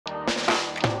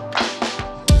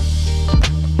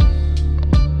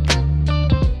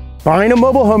Buying a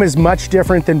mobile home is much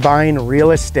different than buying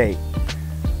real estate.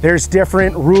 There's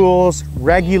different rules,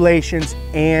 regulations,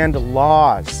 and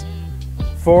laws.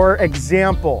 For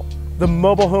example, the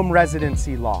Mobile Home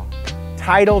Residency Law,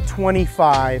 Title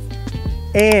 25,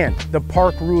 and the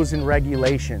park rules and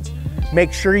regulations.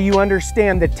 Make sure you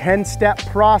understand the 10-step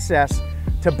process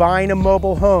to buying a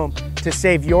mobile home to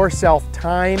save yourself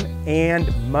time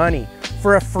and money.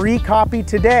 For a free copy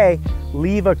today,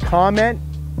 leave a comment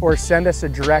or send us a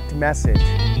direct message.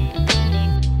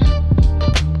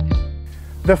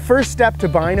 The first step to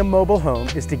buying a mobile home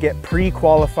is to get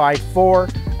pre-qualified for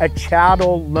a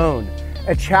chattel loan.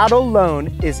 A chattel loan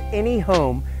is any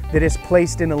home that is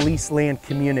placed in a leased land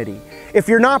community. If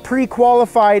you're not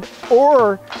pre-qualified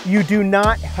or you do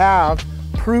not have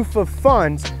proof of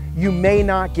funds, you may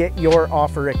not get your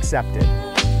offer accepted.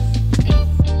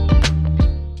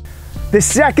 The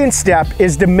second step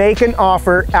is to make an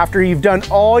offer after you've done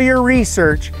all your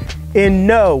research and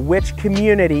know which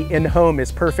community and home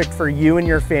is perfect for you and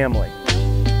your family.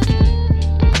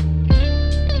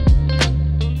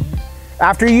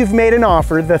 After you've made an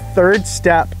offer, the third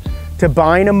step to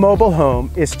buying a mobile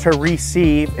home is to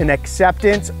receive an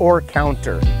acceptance or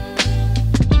counter.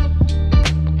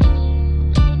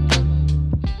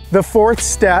 The fourth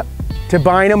step to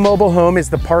buying a mobile home is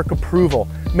the park approval.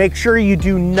 Make sure you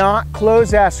do not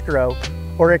close escrow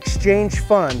or exchange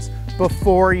funds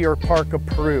before your park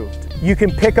approved. You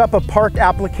can pick up a park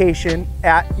application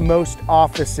at most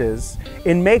offices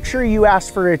and make sure you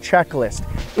ask for a checklist.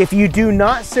 If you do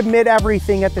not submit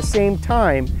everything at the same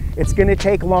time, it's going to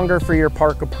take longer for your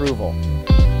park approval.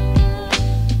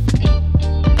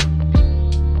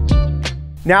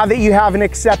 Now that you have an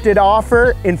accepted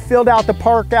offer and filled out the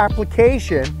park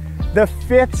application, the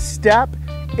fifth step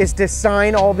is to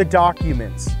sign all the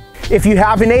documents. If you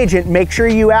have an agent, make sure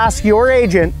you ask your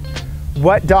agent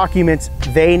what documents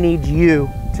they need you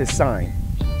to sign.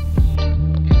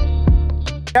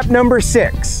 Step number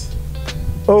 6,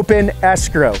 open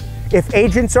escrow. If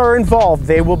agents are involved,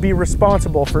 they will be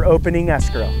responsible for opening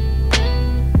escrow.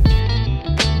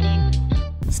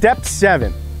 Step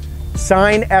 7,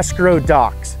 sign escrow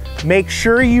docs. Make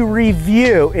sure you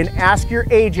review and ask your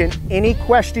agent any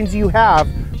questions you have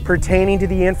pertaining to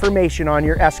the information on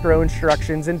your escrow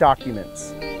instructions and documents.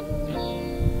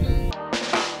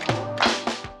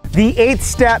 The 8th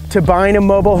step to buying a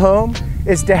mobile home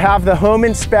is to have the home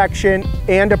inspection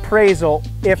and appraisal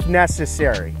if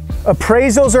necessary.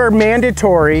 Appraisals are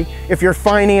mandatory if you're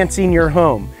financing your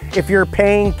home. If you're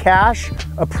paying cash,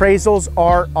 appraisals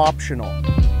are optional.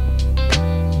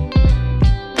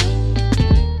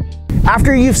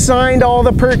 After you've signed all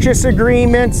the purchase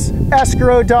agreements,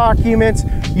 escrow documents,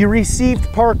 you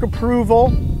received park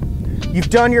approval, you've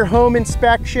done your home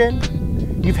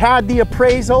inspection, you've had the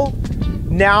appraisal,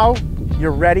 now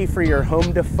you're ready for your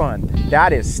home to fund.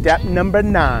 That is step number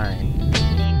 9.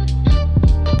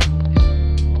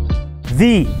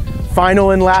 The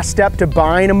final and last step to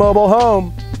buying a mobile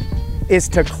home is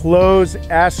to close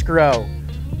escrow.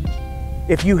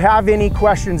 If you have any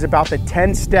questions about the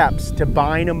 10 steps to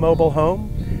buying a mobile home,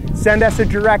 send us a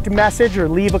direct message or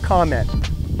leave a comment.